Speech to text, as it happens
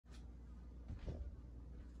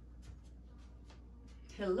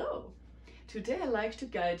Hello! Today I'd like to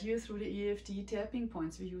guide you through the EFT tapping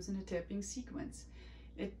points we use in the tapping sequence.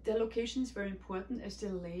 Their location is very important as they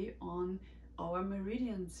lay on our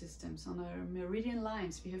meridian systems, on our meridian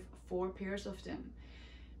lines. We have 4 pairs of them.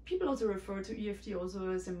 People also refer to EFT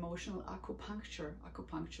also as emotional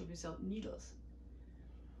acupuncture without needles.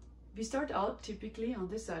 We start out typically on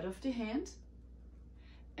the side of the hand,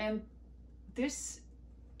 and this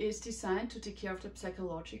is designed to take care of the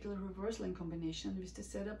psychological reversal in combination with the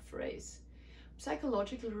setup phrase.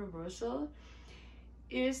 Psychological reversal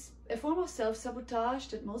is a form of self-sabotage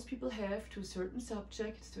that most people have to certain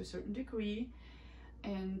subjects to a certain degree,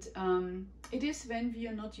 and it is when we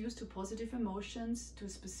are not used to positive emotions to a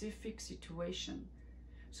specific situation.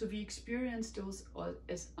 So we experience those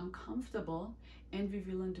as uncomfortable and we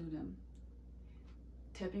will undo them.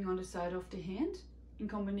 Tapping on the side of the hand in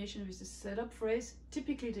combination with the setup phrase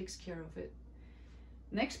typically takes care of it.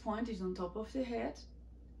 Next point is on top of the head,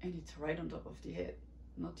 and it's right on top of the head.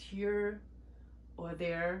 Not here or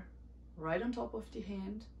there, right on top of the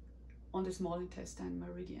hand on the small intestine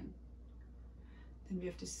meridian. Then we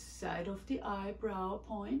have the side of the eyebrow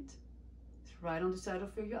point. It's right on the side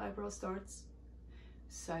of where your eyebrow starts.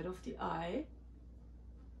 Side of the eye.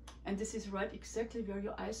 And this is right exactly where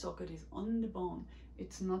your eye socket is, on the bone.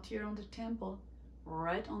 It's not here on the temple,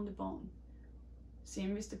 right on the bone.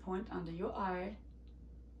 Same with the point under your eye.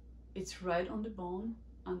 It's right on the bone,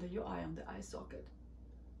 under your eye, on the eye socket.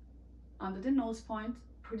 Under the nose point,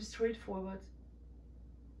 pretty straightforward.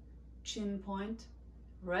 Chin point,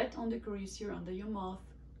 right on the crease here under your mouth.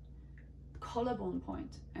 Collarbone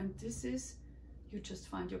point, and this is, you just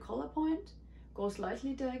find your collar point, go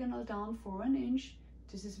slightly diagonal down for 1 inch.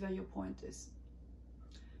 This is where your point is.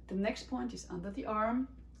 The next point is under the arm.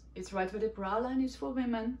 It's right where the brow line is for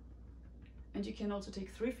women. And you can also take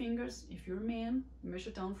 3 fingers, if you're a man,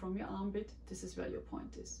 measure down from your armpit. This is where your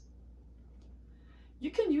point is.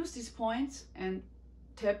 You can use these points and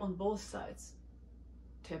tap on both sides.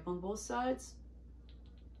 Tap on both sides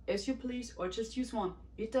as you please, or just use one.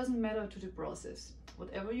 It doesn't matter to the process.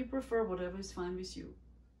 Whatever you prefer, whatever is fine with you.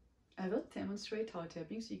 I will demonstrate how a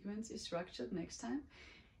tapping sequence is structured next time.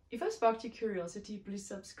 If I sparked your curiosity, please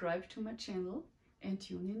subscribe to my channel and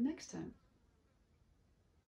tune in next time.